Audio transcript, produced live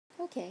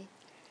Okay,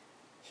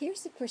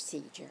 here's the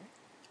procedure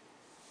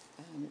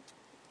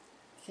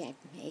that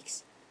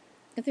makes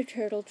the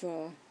turtle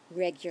draw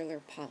regular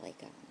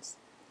polygons.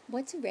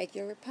 What's a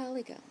regular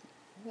polygon?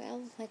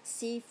 Well, let's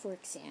see, for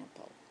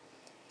example.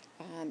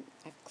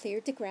 I've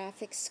cleared the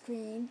graphics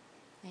screen,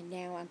 and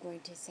now I'm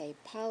going to say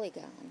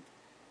polygon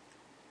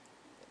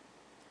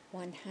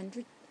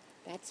 100.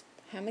 That's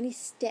how many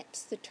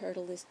steps the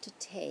turtle is to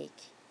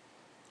take,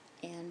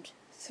 and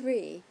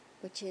 3,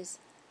 which is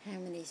how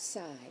many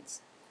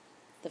sides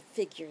the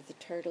figure the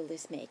turtle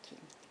is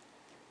making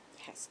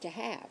has to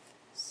have.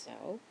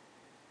 So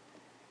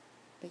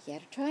we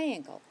get a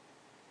triangle.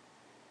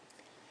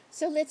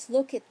 So let's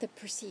look at the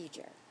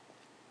procedure.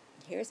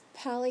 Here's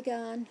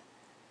polygon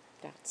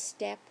dot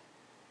step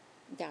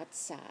dot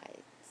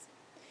sides.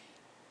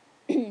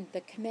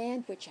 The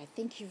command, which I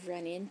think you've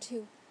run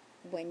into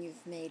when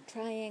you've made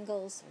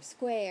triangles or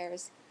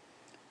squares,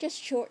 just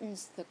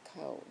shortens the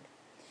code.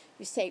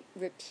 You say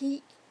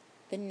repeat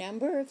the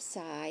number of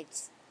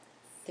sides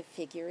the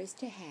figure is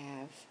to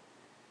have,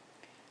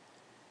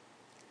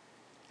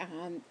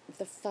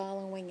 the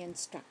following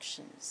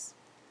instructions.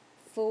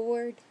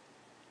 Forward,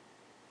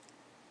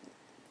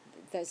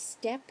 the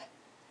step,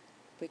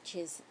 which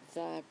is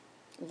the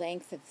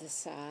length of the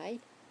side.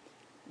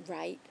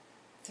 Right,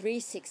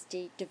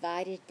 360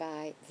 divided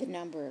by the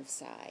number of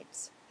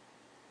sides,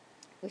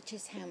 which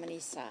is how many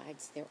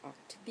sides there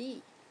ought to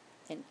be.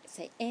 And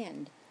say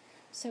end.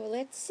 So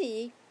let's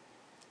see.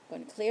 I'm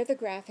going to clear the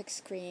graphics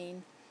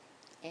screen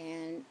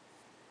and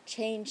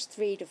change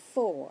 3 to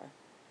 4,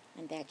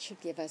 and that should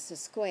give us a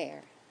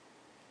square.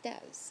 It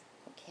does.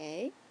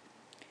 Okay.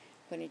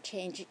 I'm going to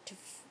change it to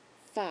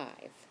 5,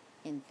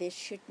 and this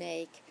should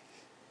make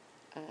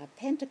a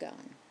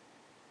pentagon.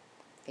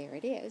 There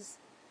it is.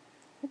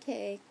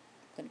 Okay,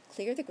 I'm going to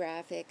clear the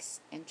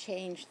graphics and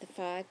change the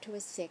 5 to a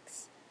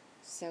 6,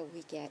 so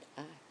we get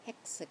a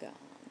hexagon.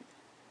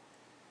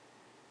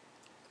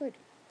 Good,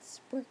 it's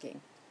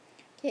working.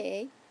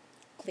 Okay,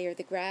 clear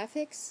the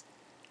graphics,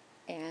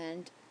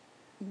 and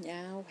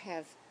now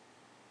have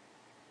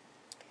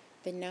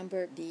the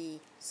number be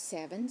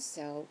 7,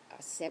 so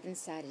a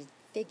 7-sided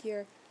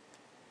figure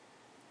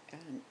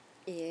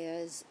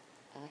is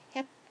a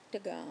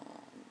heptagon.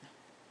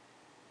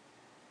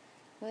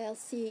 Well,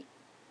 see,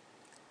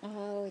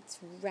 oh, it's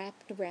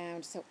wrapped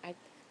around, so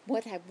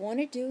what I want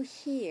to do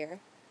here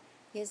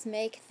is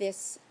make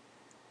this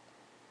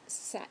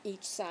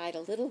each side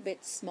a little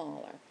bit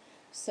smaller.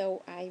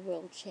 So I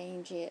will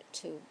change it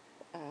to,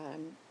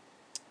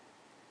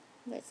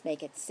 let's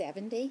make it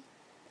 70.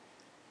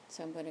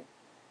 So I'm going to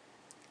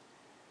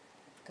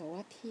go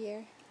up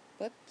here,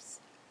 whoops,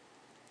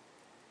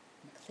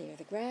 and clear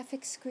the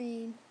graphics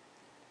screen,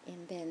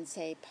 and then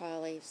say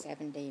poly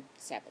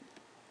 77.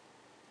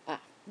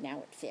 Now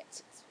it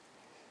fits.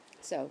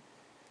 So,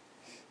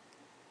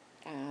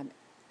 and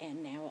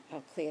now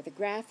I'll clear the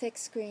graphics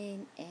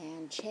screen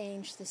and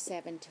change the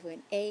 7 to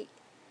an 8,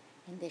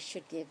 and this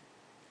should give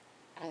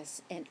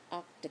us an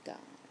octagon.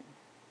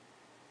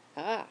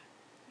 I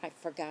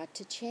forgot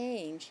to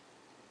change.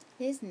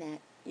 Isn't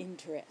that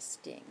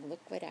interesting?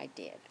 Look what I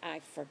did. I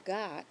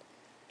forgot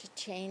to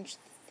change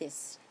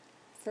this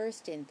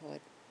first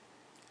input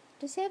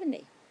to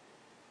 70.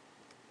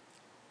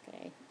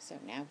 Okay, so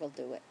now we'll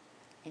do it.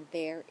 And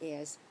there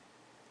is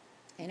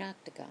an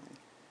octagon.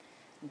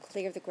 And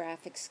clear the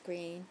graphics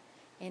screen,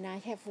 and I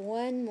have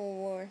one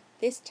more.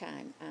 This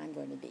time I'm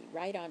going to be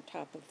right on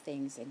top of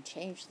things and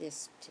change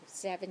this to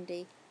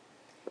 70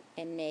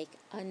 and make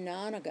a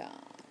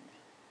nonagon.